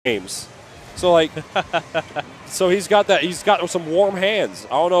games. So like, so he's got that. He's got some warm hands. I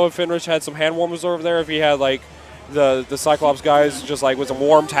don't know if Fenritti had some hand warmers over there. If he had like the Cyclops guys just like with some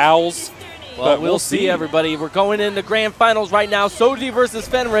warm towels. Well, but we'll see, everybody. We're going into grand finals right now. Souji versus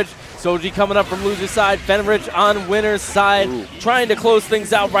Fenritti. Souji coming up from loser's side. Fenritti on winner's side. Ooh. Trying to close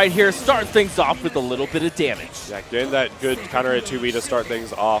things out right here. Start things off with a little bit of damage. Yeah, getting that good counter at 2B to start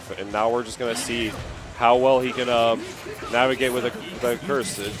things off. And now we're just going to see how well he can navigate with the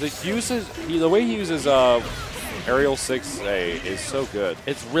curse. The way he uses aerial 6A is so good.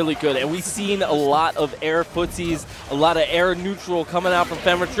 It's really good, and we've seen a lot of air footsies, a lot of air neutral coming out from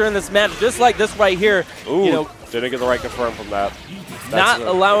Fenritti during this match, just like this right here. Ooh, you know, didn't get the right confirm from that. Not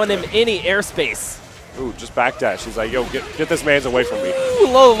allowing him any airspace. Ooh, just backdash. He's like, yo, get this man's away from me. Ooh,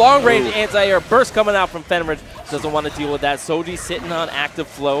 low, long-range anti-air burst coming out from Fenritti. Doesn't want to deal with that. Souji sitting on active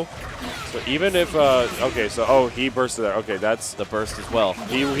flow. So even if, okay, so, oh, he bursted there. Okay, that's the burst as well.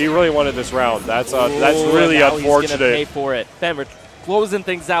 He really wanted this round. That's really unfortunate. He's going to pay for it. Fenritti closing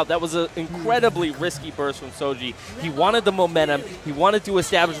things out. That was an incredibly risky burst from Souji. He wanted the momentum. He wanted to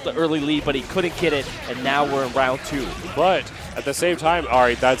establish the early lead, but he couldn't get it, and now we're in round 2. But at the same time, all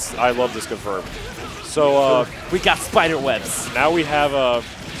right, I love this confirm. So we got spider webs. Now we have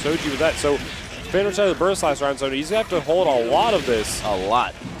Souji with that. So Fenritti had the burst last round, so he's going to have to hold a lot of this. A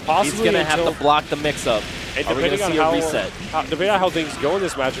lot. Possibly he's going to have to block the mix-up. And depending on how things go in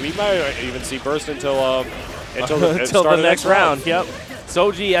this matchup, he might even see burst until the next round. Yep.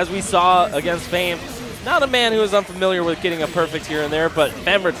 Souji, as we saw against Fame, not a man who is unfamiliar with getting a perfect here and there, but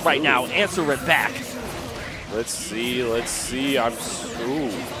Fenritti right now answering back. Let's see.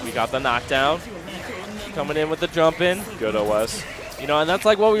 Ooh. We got the knockdown. Coming in with the jump in. Good OS. You know, and that's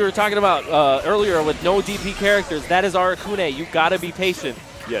like what we were talking about earlier with no DP characters. That is Arakune. You got to be patient.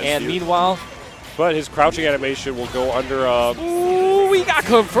 Yes. And meanwhile, but his crouching animation will go under. Ooh, we got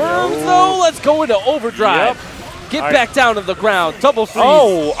confirmed though. Let's go into overdrive. Yep. Get back down to the ground. Double freeze.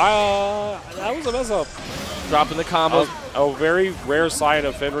 Oh, that was a mess up. Dropping the combo. A very rare sign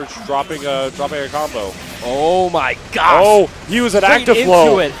of Fenritti dropping a combo. Oh my gosh. Oh, he was at active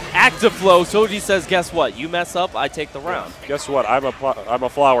flow. Into it. Active flow. Souji says, guess what? You mess up, I take the round. Guess what? I'm a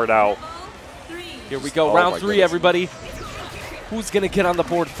flower now. Here we go. Round 3, everybody. Who's going to get on the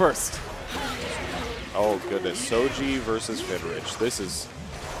board first? Oh, goodness. Souji versus Fenritti. This is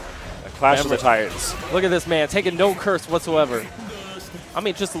a clash of the titans. Look at this man taking no curse whatsoever. I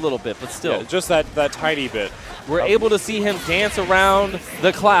mean, just a little bit, but still. Yeah, just that tiny bit. We're able to see him dance around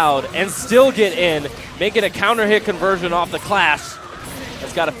the cloud and still get in, making a counter hit conversion off the clash.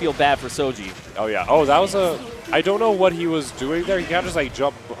 That's got to feel bad for Souji. Oh, yeah. Oh, that was I don't know what he was doing there. He kind of just like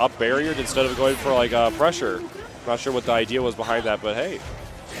jump up barriered instead of going for like pressure. Not sure what the idea was behind that, but hey,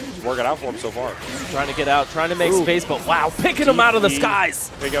 it's working out for him so far. Trying to get out, trying to make space, but wow, picking him out of the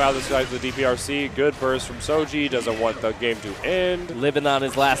skies. Picking him out of the skies with the DPRC. Good burst from Souji. Doesn't want the game to end. Living on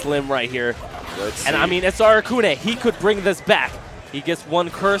his last limb right here. Let's see. And I mean, it's Arakune. He could bring this back. He gets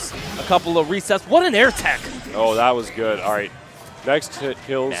one curse, a couple of resets. What an air tech. Oh, that was good. All right. Next hit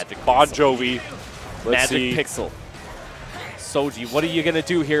kills Bon Jovi. Let's see. Magic Pixel. Souji, what are you going to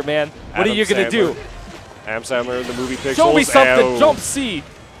do here, man? What are you going to do? Adam Sandler in the movie Pixels. Show me something. Jump C.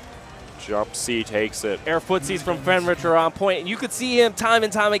 Jump C takes it. Air footsies from Fenritti are on point. And you could see him time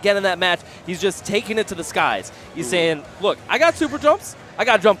and time again in that match. He's just taking it to the skies. He's saying, look, I got super jumps. I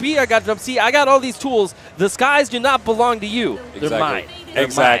got jump E. I got jump C. I got all these tools. The skies do not belong to you. Exactly. They're mine.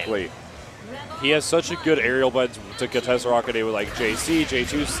 Exactly. Mine. He has such a good aerial bud to contest Arakune with like JC,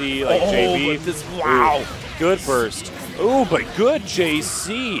 J2C, like JB. Wow. Ooh, good burst. Ooh, but good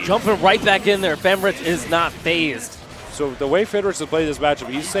JC. Jumping right back in there. Fenritti is not phased. So the way Fenritti has played this matchup,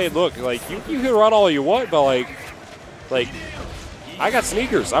 he's saying, look, like you can run all you want, but like I got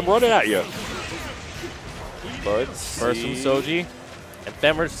sneakers. I'm running at you. But first from Souji. And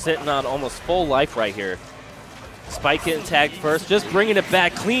Fenritti sitting on almost full life right here. Spike getting tagged first, just bringing it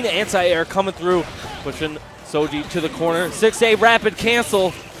back. Clean anti-air coming through, pushing Souji to the corner. 6A rapid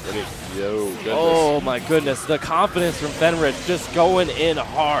cancel. Yo, goodness. Oh my goodness, the confidence from Fenritti just going in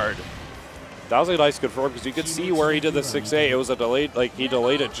hard. That was a nice confirm because you could see where he did the 6A. It was a delayed, like he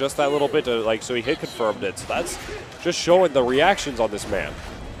delayed it just that little bit to like, so he hit confirmed it. So that's just showing the reactions on this man.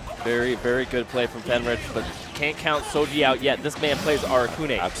 Very, very good play from Fenritti, but can't count Souji out yet. This man plays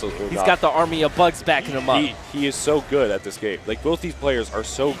Arakune. Absolutely He's got the army of bugs backing him up. He is so good at this game. Like, both these players are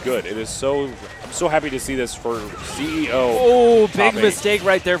so good. It is so, I'm so happy to see this for CEO. Oh, big mistake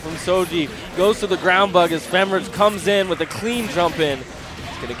right there from Souji. Goes to the ground bug as Fenritti comes in with a clean jump in.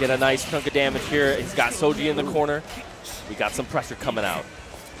 He's going to get a nice chunk of damage here. He's got Souji in the corner. We got some pressure coming out.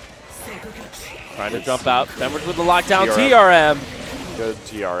 Trying to jump out. Fenritti with the lockdown TRM. Good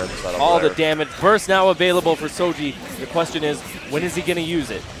TRM setup All there. the damage. Burst now available for Souji. The question is, when is he going to use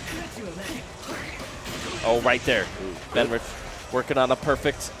it? Oh, right there. Fenritti working on a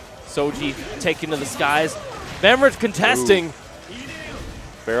perfect. Souji taking to the skies. Fenritti contesting. Ooh.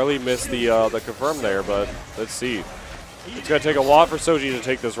 Barely missed the confirm there, but let's see. It's going to take a lot for Souji to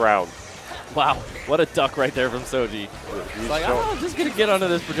take this round. Wow, what a duck right there from Souji. He's Like, showing- I'm just going to get onto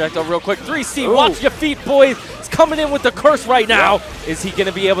this projectile real quick. 3C, watch your feet, boys. He's coming in with the curse right now. Yep. Is he going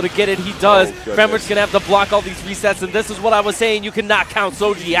to be able to get it? He does. Oh, goodness. Fenritti's going to have to block all these resets, and this is what I was saying. You cannot count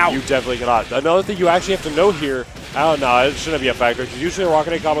Souji out. You definitely cannot. Another thing you actually have to know here, I don't know, it shouldn't be a factor, because usually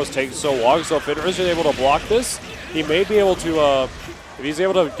Arakune combos take so long, so if Fenritti is able to block this, he may be able to, if he's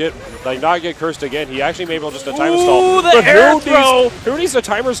able to get, like, not get cursed again, he actually may be able just to timer stall. Ooh, the But air throw! Who needs a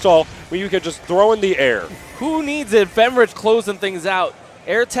timer stall when you could just throw in the air? Who needs it? Fenritti closing things out.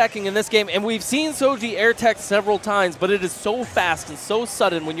 Air teching in this game, and we've seen Souji air tech several times, but it is so fast and so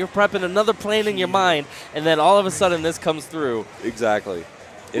sudden when you're prepping another plane in your mind, and then all of a sudden this comes through. Exactly.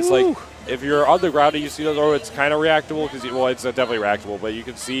 It's Ooh. like, if you're on the ground and you see those, oh, it's kind of reactable, because, well, it's definitely reactable, but you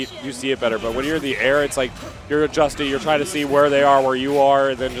can see, you see it better. But when you're in the air, it's like you're adjusting, you're trying to see where they are, where you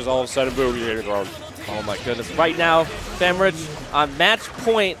are, and then just all of a sudden, boom, you're getting thrown. Oh my goodness. Right now, Fenritti on match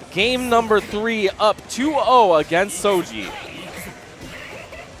point, game number 3, up 2-0 against Souji.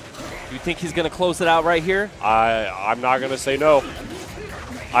 You think he's going to close it out right here? I'm not going to say no.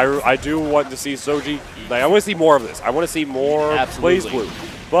 I do want to see Souji, like, I want to see more of this. I want to see more BlazBlue.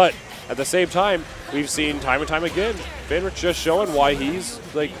 But at the same time, we've seen time and time again, Fenritti just showing why he's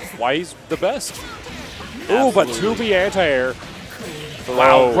the best. Ooh, but 2B anti-air.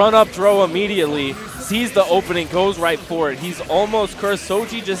 Wow, run up throw immediately. Sees the opening, goes right for it. He's almost cursed.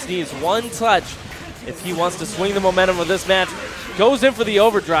 Souji just needs one touch if he wants to swing the momentum of this match. Goes in for the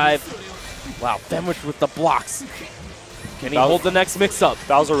overdrive. Wow, Fenritti with the blocks. Can he hold the next mix-up?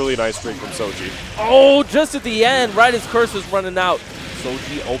 That was a really nice string from Souji. Oh, just at the end, right as curse is running out.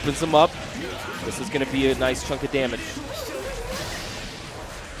 Souji opens him up. This is going to be a nice chunk of damage.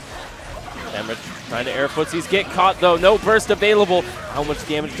 Fenritti trying to air footsies, get caught though. No burst available. How much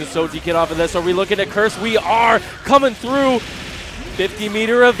damage can Souji get off of this? Are we looking at curse? We are coming through.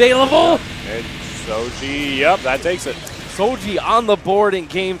 50-meter available. And Souji, yep, that takes it. Souji on the board in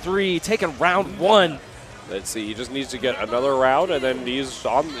game 3, taking round 1. Let's see, he just needs to get another round, and then he's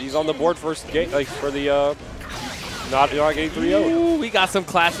on the board first game, like for the not getting 3-0. Ooh, we got some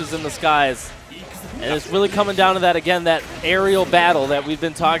clashes in the skies. And it's really coming down to that again, that aerial battle that we've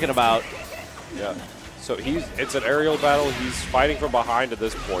been talking about. Yeah. So it's an aerial battle. He's fighting from behind at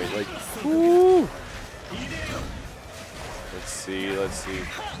this point. Like, ooh. Let's see.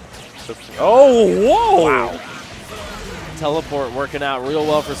 So, oh, whoa! Wow. Teleport working out real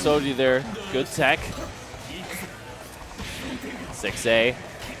well for Souji there. Good tech. 6A.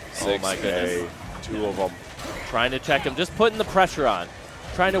 Oh my goodness. 2 of them. Trying to check him, just putting the pressure on.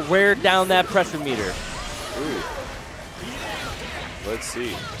 Trying to wear down that pressure meter. Ooh. Let's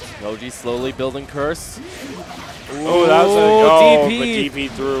see. Souji slowly building curse. Oh, that was DP. but DP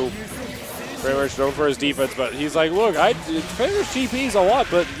through. Very much known for his defense, but he's like, look, Fenritti DPs a lot,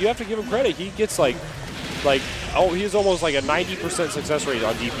 but you have to give him credit. He gets he's almost like a 90% success rate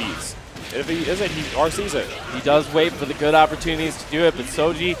on DPs. And if he isn't, he RCs it. He does wait for the good opportunities to do it, but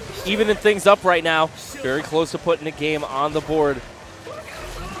Souji evening things up right now. Very close to putting the game on the board.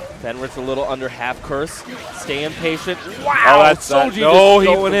 Fenritti a little under half curse. Staying patient. Wow, Souji just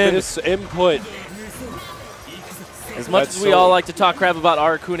going in. This input. As much as we all like to talk crap about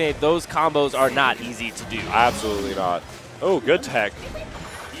Arakune, those combos are not easy to do. Absolutely not. Oh, good tech.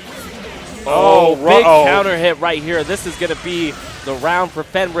 Big counter hit right here. This is going to be the round for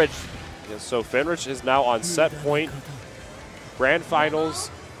Fenritti. Yeah, so Fenritti is now on set point. Grand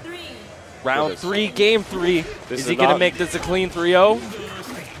finals. Round 3, game 3. Is he going to make this a clean 3-0?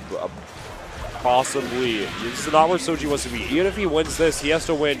 Possibly. This is not where Souji wants to be. Even if he wins this, he has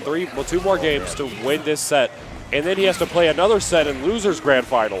to win 2 more games to win this set. And then he has to play another set in losers grand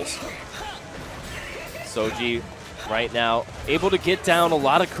finals. Souji right now able to get down a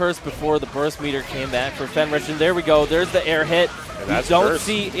lot of curse before the burst meter came back for Fenritti. And there we go. There's the air hit. We don't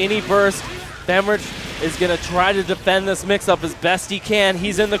see any burst. Fenritti is going to try to defend this mix-up as best he can.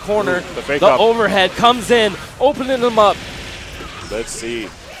 He's in the corner. The overhead comes in, opening him up. Let's see.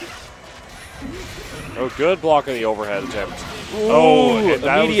 Oh, good block on the overhead attempt. Ooh,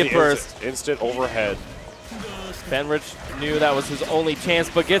 immediate burst. Instant overhead. Fenritti knew that was his only chance,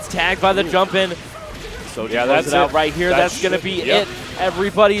 but gets tagged by the jump in. Souji that's it out right here. That's going to be it,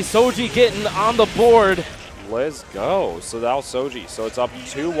 everybody. Souji getting on the board. Let's go. So now Souji. So it's up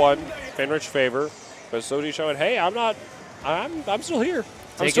 2-1, Fenritti favor. But Souji showing, hey, I'm not I'm still here. I'm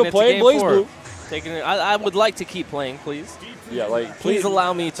Taking still it to playing game 4. BlazBlue. Taking it. I would like to keep playing, please. Yeah, like Please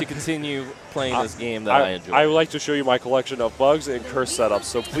allow me to continue playing this game that I enjoy. I would like to show you my collection of bugs and curse setups.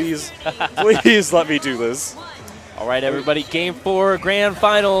 So please, please let me do this. All right, everybody. Game 4, Grand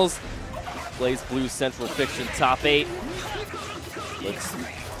Finals. BlazBlue Central Fiction Top 8. Let's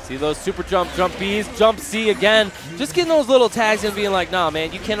see those super jump Bs, jump C again. Just getting those little tags and being like, nah,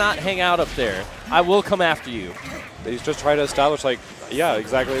 man, you cannot hang out up there. I will come after you. He's just trying to establish, like, yeah,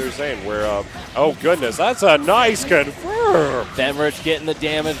 exactly what you're saying. Where, oh goodness, that's a nice confirm. Fenritti getting the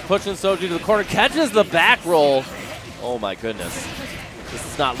damage, pushing Souji to the corner, catches the back roll. Oh my goodness. This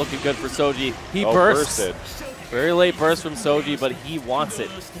is not looking good for Souji. He bursts. Bursted. Very late burst from Souji, but he wants it.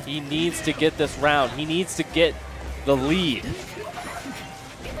 He needs to get this round. He needs to get the lead.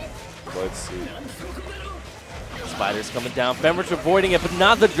 Let's see. Spider's coming down. Fenritti avoiding it, but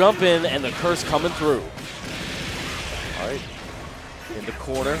not the jump in, and the curse coming through. All right. In the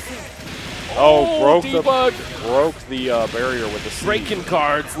corner. Oh, broke debug. the barrier with the C. Breaking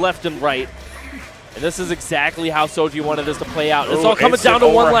cards left and right. And this is exactly how Souji wanted this to play out. It's all coming down to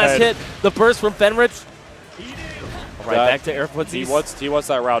one last hit. The burst from Fenritti. All right, back to air footsies. He wants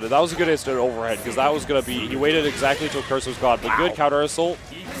that round. And that was a good instant overhead because that was going to be, he waited exactly until curse was gone. But good counter assault.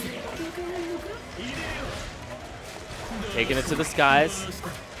 Taking it to the skies.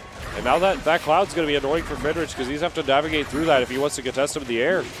 And now that cloud's going to be annoying for Fenritti because he's have to navigate through that if he wants to contest him in the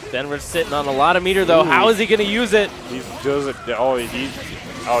air. Fenritti sitting on a lot of meter, though. Ooh. How is he going to use it? He does it. Oh, he's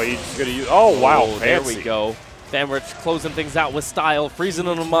going to use. Oh, wow. Oh, there we go. Fenritti closing things out with style, freezing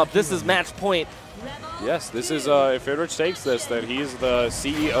them up. This is match point. Yes, this is, if Fenritti takes this, then he's the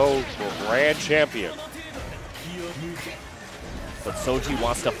CEO Grand Champion. But Souji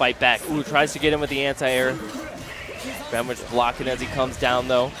wants to fight back. Ooh, tries to get him with the anti-air. Fenritti blocking as he comes down,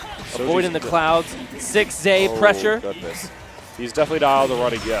 though. Souji's avoiding the clouds. 6-Zay pressure. Oh, goodness. He's definitely not out of the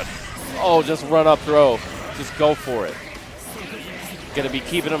running yet. Oh, just run up throw. Just go for it. Going to be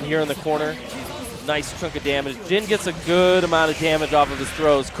keeping him here in the corner. Nice chunk of damage. Jin gets a good amount of damage off of his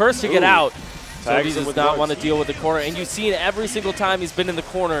throws. Curse to get out. Souji does not want to deal with the corner. And you've seen every single time he's been in the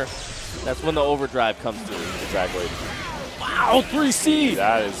corner, that's when the overdrive comes through. Exactly. Wow, 3C.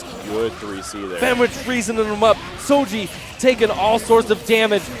 That is good 3C there. Fenritti freezing him up. Souji taking all sorts of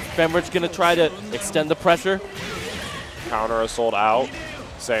damage. Fenritti going to try to extend the pressure. Counter assault out,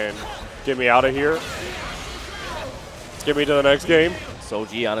 saying, get me out of here. Get me to the next game.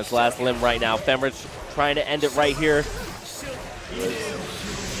 Souji on his last limb right now. Fenritti trying to end it right here.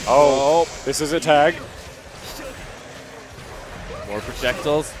 Oh, this is a tag. More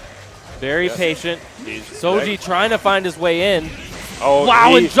projectiles. Very patient. Souji trying to find his way in. Oh,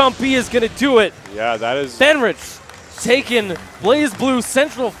 wow, and jump B is going to do it. Yeah, that is. Fenritti taking BlazBlue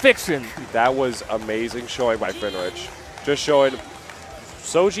Central Fiction. That was amazing showing by Fenritti. Just showing.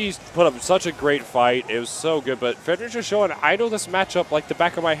 Souji's put up such a great fight. It was so good, but Fenritti just showing, I know this matchup like the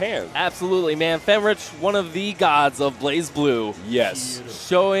back of my hand. Absolutely, man. Fenritti, one of the gods of BlazBlue. Yes.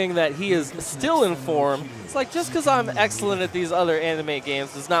 Showing that he is still in form. It's like, just because I'm excellent at these other anime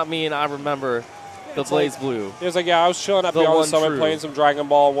games does not mean I remember the BlazBlue. He was like, yeah, I was chilling up here on the summit playing some Dragon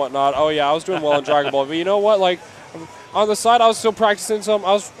Ball and whatnot. Oh, yeah, I was doing well in Dragon Ball. But you know what? Like, on the side, I was still practicing some.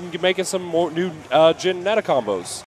 I was making some more new Jin Neta combos.